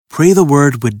Pray the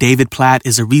Word with David Platt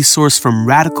is a resource from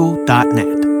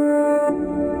radical.net.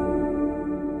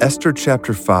 Esther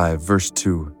chapter 5, verse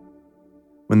 2.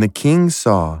 When the king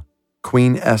saw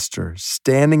Queen Esther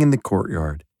standing in the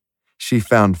courtyard, she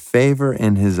found favor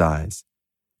in his eyes.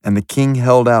 And the king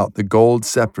held out the gold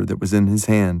scepter that was in his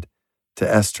hand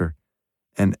to Esther,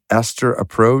 and Esther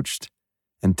approached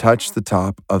and touched the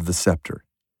top of the scepter.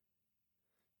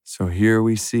 So here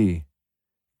we see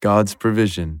God's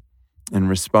provision in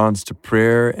response to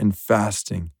prayer and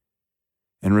fasting,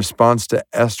 in response to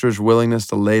Esther's willingness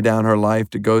to lay down her life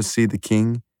to go see the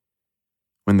king.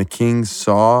 When the king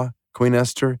saw Queen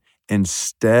Esther,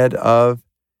 instead of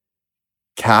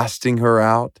casting her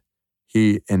out,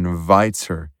 he invites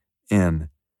her in.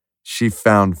 She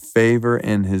found favor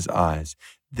in his eyes.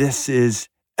 This is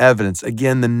evidence.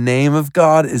 Again, the name of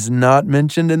God is not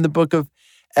mentioned in the book of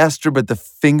Esther, but the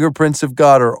fingerprints of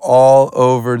God are all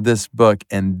over this book,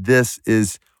 and this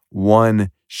is one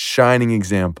shining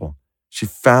example. She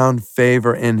found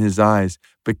favor in his eyes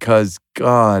because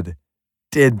God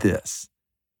did this.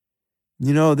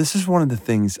 You know, this is one of the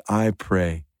things I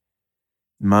pray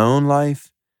in my own life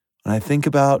when I think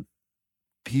about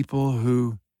people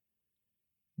who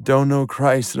don't know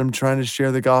Christ that I'm trying to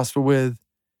share the gospel with.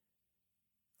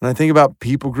 And I think about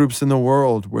people groups in the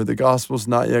world where the gospel's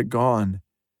not yet gone.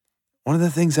 One of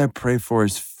the things I pray for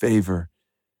is favor.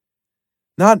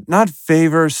 Not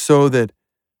favor so that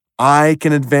I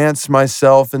can advance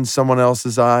myself in someone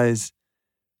else's eyes,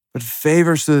 but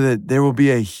favor so that there will be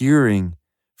a hearing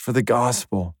for the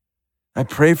gospel. I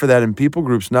pray for that in people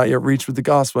groups not yet reached with the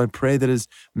gospel. I pray that as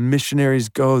missionaries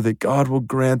go, that God will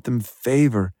grant them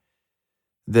favor,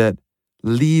 that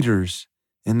leaders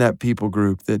in that people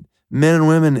group, that men and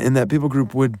women in that people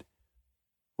group would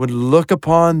look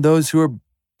upon those who are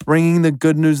bringing the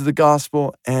good news of the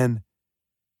gospel and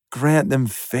grant them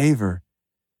favor,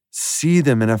 see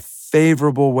them in a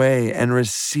favorable way, and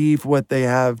receive what they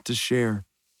have to share.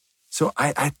 So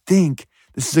I think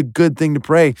this is a good thing to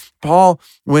pray. Paul,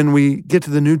 when we get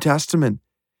to the New Testament,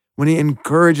 when he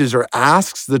encourages or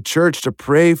asks the church to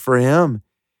pray for him,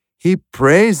 he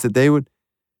prays that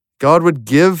God would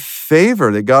give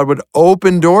favor, that God would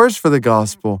open doors for the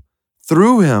gospel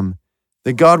through him,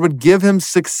 that God would give him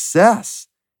success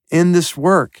in this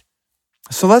work.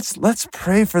 So let's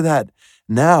pray for that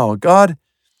now. God,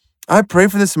 I pray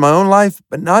for this in my own life,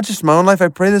 but not just my own life. I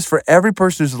pray this for every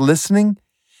person who's listening.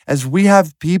 As we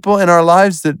have people in our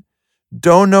lives that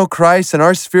don't know Christ in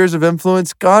our spheres of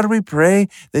influence, God, we pray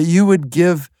that you would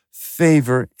give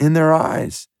favor in their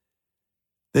eyes,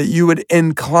 that you would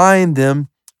incline them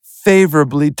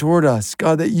favorably toward us.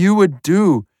 God, that you would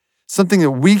do something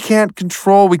that we can't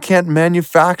control, we can't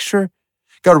manufacture.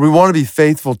 God, we want to be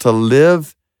faithful to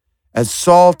live as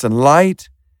salt and light.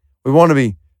 We want to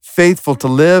be faithful to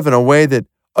live in a way that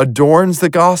adorns the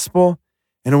gospel,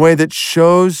 in a way that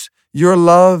shows your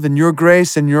love and your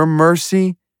grace and your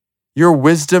mercy, your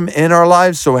wisdom in our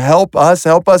lives. So help us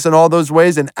in all those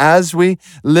ways. And as we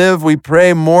live, we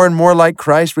pray more and more like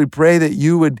Christ. We pray that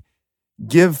you would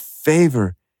give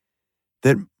favor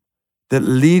that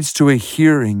leads to a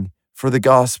hearing for the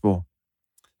gospel,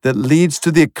 that leads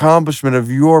to the accomplishment of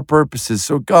your purposes.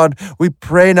 So God, we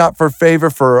pray not for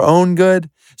favor for our own good,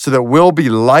 so that we'll be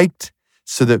liked,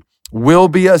 so that we'll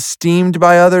be esteemed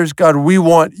by others. God, we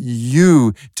want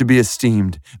you to be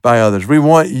esteemed by others. We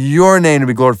want your name to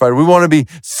be glorified. We want to be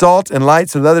salt and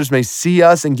light so that others may see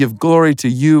us and give glory to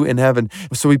you in heaven.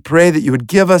 So we pray that you would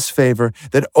give us favor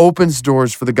that opens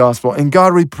doors for the gospel. And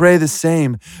God, we pray the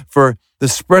same for the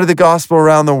spread of the gospel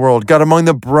around the world. God, among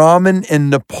the Brahmin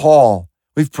in Nepal,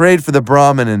 we've prayed for the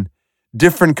Brahmin in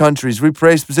different countries. We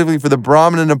pray specifically for the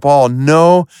Brahmin in Nepal,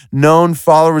 no known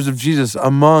followers of Jesus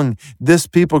among this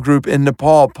people group in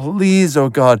Nepal. Please, oh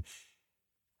God,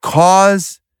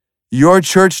 cause your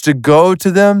church to go to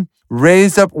them,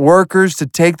 raise up workers to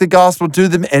take the gospel to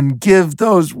them, and give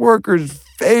those workers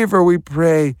favor, we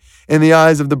pray, in the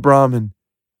eyes of the Brahmin.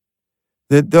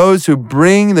 That those who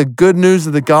bring the good news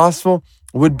of the gospel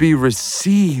would be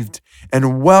received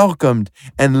and welcomed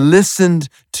and listened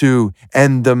to,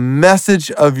 and the message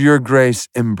of your grace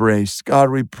embraced.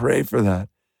 God, we pray for that.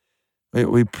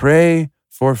 We pray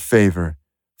for favor,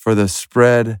 for the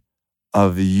spread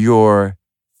of your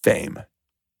fame.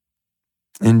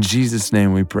 In Jesus'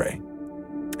 name we pray.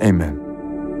 Amen.